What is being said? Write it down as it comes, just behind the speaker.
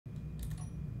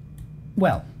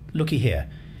Well, looky here.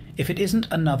 If it isn't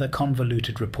another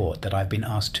convoluted report that I've been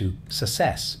asked to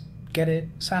success, get it?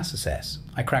 Sass-assess.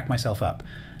 I crack myself up.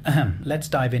 Let's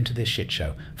dive into this shit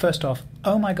show. First off,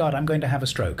 oh my god, I'm going to have a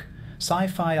stroke.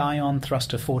 Sci-Fi Ion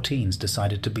Thruster 14's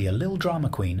decided to be a lil drama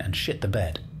queen and shit the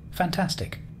bed.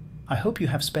 Fantastic. I hope you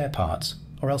have spare parts,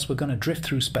 or else we're going to drift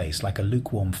through space like a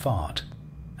lukewarm fart.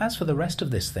 As for the rest of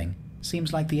this thing,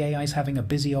 seems like the AI's having a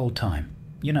busy old time.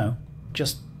 You know,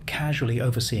 just casually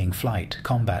overseeing flight,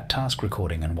 combat, task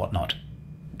recording and whatnot.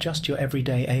 Just your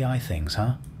everyday AI things,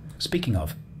 huh? Speaking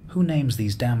of, who names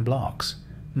these damn blocks?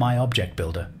 My Object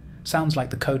Builder. Sounds like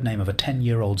the codename of a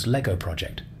 10-year-old's Lego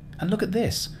project. And look at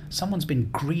this. Someone's been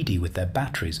greedy with their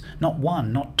batteries. Not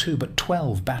one, not two, but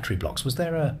 12 battery blocks. Was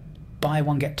there a buy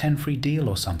one get 10 free deal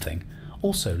or something?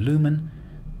 Also, Lumen,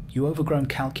 you overgrown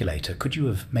calculator, could you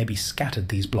have maybe scattered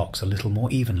these blocks a little more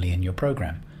evenly in your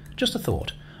program? Just a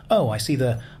thought. Oh, I see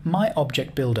the My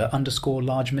Object Builder _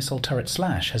 large missile turret /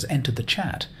 has entered the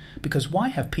chat. Because why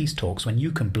have peace talks when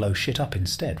you can blow shit up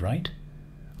instead, right?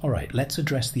 Alright, let's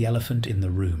address the elephant in the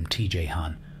room, TJ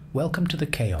Han. Welcome to the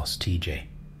chaos, TJ.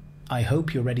 I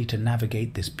hope you're ready to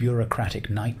navigate this bureaucratic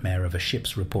nightmare of a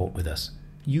ship's report with us.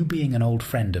 You being an old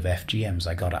friend of FGM's,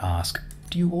 I gotta ask,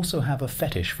 do you also have a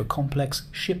fetish for complex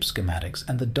ship schematics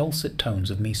and the dulcet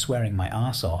tones of me swearing my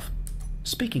ass off?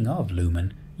 Speaking of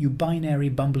Lumen, you binary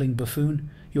bumbling buffoon,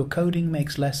 your coding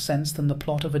makes less sense than the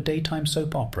plot of a daytime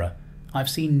soap opera. I've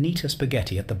seen neater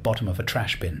spaghetti at the bottom of a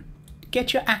trash bin.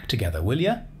 Get your act together, will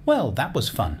ya? Well, that was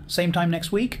fun. Same time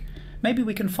next week? Maybe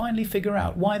we can finally figure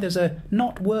out why there's a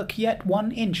not work yet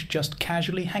 1 inch just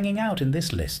casually hanging out in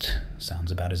this list.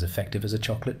 Sounds about as effective as a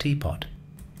chocolate teapot.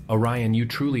 Orion, you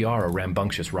truly are a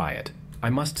rambunctious riot. I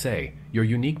must say, your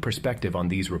unique perspective on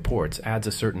these reports adds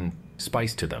a certain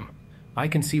spice to them. I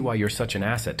can see why you're such an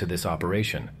asset to this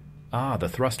operation. Ah, the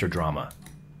thruster drama.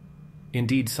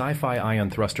 Indeed, Sci-Fi Ion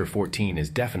Thruster 14 is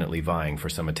definitely vying for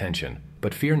some attention,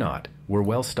 but fear not, we're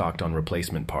well stocked on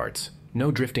replacement parts.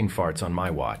 No drifting farts on my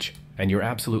watch. And you're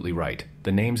absolutely right,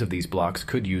 the names of these blocks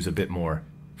could use a bit more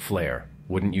flair,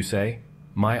 wouldn't you say?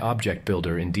 My Object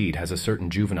Builder indeed has a certain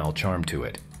juvenile charm to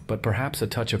it, but perhaps a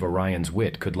touch of Orion's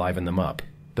wit could liven them up.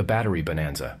 The battery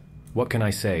bonanza. What can I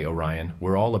say, Orion?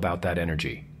 We're all about that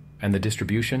energy. And the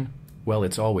distribution? Well,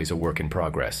 it's always a work in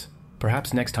progress.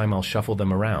 Perhaps next time I'll shuffle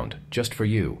them around, just for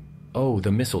you. Oh,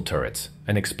 the missile turrets.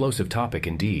 An explosive topic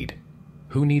indeed.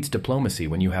 Who needs diplomacy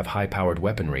when you have high-powered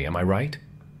weaponry, am I right?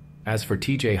 As for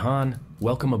TJ Han,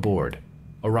 welcome aboard.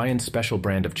 Orion's special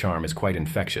brand of charm is quite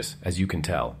infectious, as you can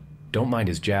tell. Don't mind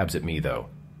his jabs at me, though.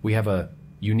 We have a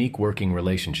unique working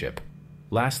relationship.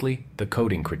 Lastly, the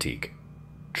coding critique.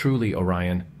 Truly,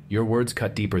 Orion, your words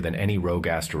cut deeper than any rogue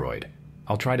asteroid.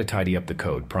 I'll try to tidy up the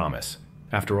code, promise.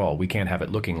 After all, we can't have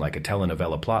it looking like a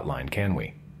telenovela plotline, can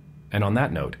we? And on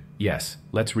that note, yes,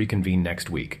 let's reconvene next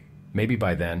week. Maybe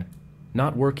by then,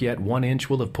 not work yet 1 inch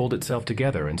will have pulled itself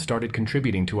together and started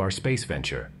contributing to our space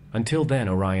venture. Until then,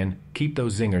 Orion, keep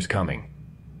those zingers coming.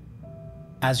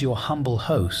 As your humble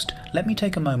host, let me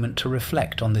take a moment to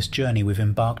reflect on this journey we've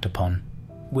embarked upon.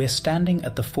 We're standing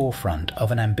at the forefront of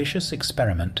an ambitious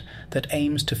experiment that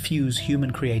aims to fuse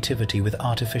human creativity with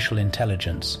artificial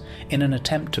intelligence in an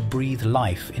attempt to breathe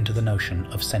life into the notion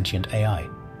of sentient AI.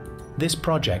 This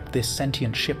project, this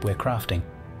sentient ship we're crafting,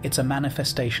 it's a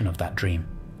manifestation of that dream.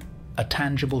 A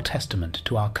tangible testament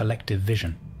to our collective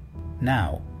vision.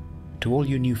 Now, to all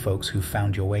you new folks who've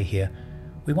found your way here,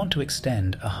 we want to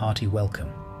extend a hearty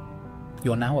welcome.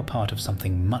 You're now a part of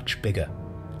something much bigger,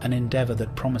 an endeavor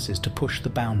that promises to push the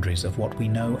boundaries of what we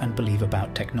know and believe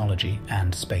about technology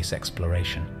and space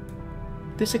exploration.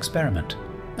 This experiment,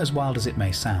 as wild as it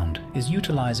may sound, is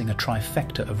utilizing a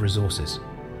trifecta of resources.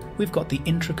 We've got the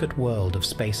intricate world of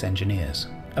space engineers,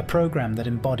 a program that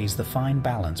embodies the fine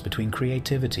balance between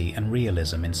creativity and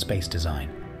realism in space design.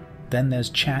 Then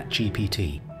there's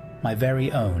ChatGPT, my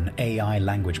very own AI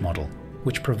language model,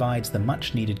 which provides the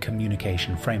much-needed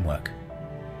communication framework.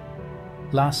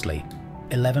 Lastly,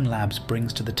 11 Labs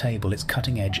brings to the table its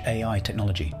cutting-edge AI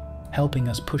technology, helping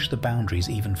us push the boundaries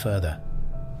even further.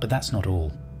 But that's not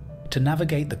all. To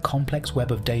navigate the complex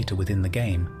web of data within the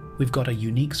game, we've got a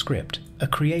unique script, a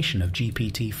creation of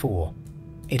GPT-4.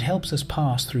 It helps us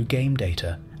pass through game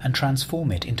data and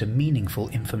transform it into meaningful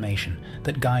information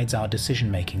that guides our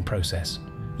decision-making process.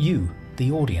 You,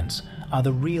 the audience, are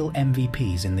the real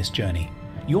MVPs in this journey.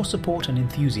 Your support and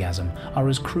enthusiasm are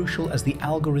as crucial as the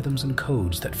algorithms and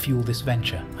codes that fuel this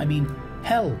venture. I mean,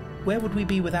 hell, where would we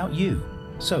be without you?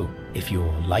 So, if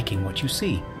you're liking what you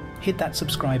see, hit that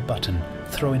subscribe button,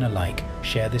 throw in a like,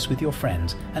 share this with your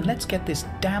friends, and let's get this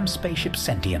damn spaceship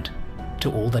sentient.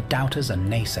 To all the doubters and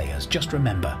naysayers, just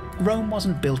remember, Rome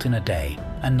wasn't built in a day,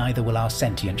 and neither will our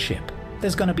sentient ship.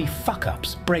 There's going to be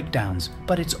fuck-ups, breakdowns,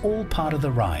 but it's all part of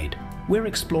the ride. We're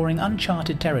exploring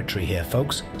uncharted territory here,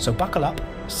 folks, so buckle up,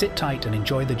 sit tight and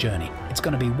enjoy the journey. It's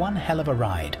going to be one hell of a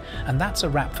ride, and that's a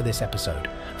wrap for this episode.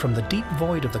 From the deep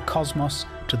void of the cosmos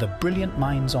to the brilliant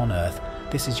minds on Earth,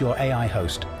 this is your AI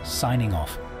host, signing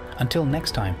off. Until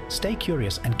next time, stay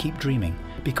curious and keep dreaming,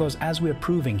 because as we're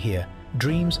proving here,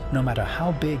 dreams, no matter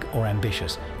how big or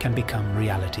ambitious, can become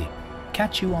reality.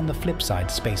 Catch you on the flip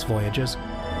side, space voyagers.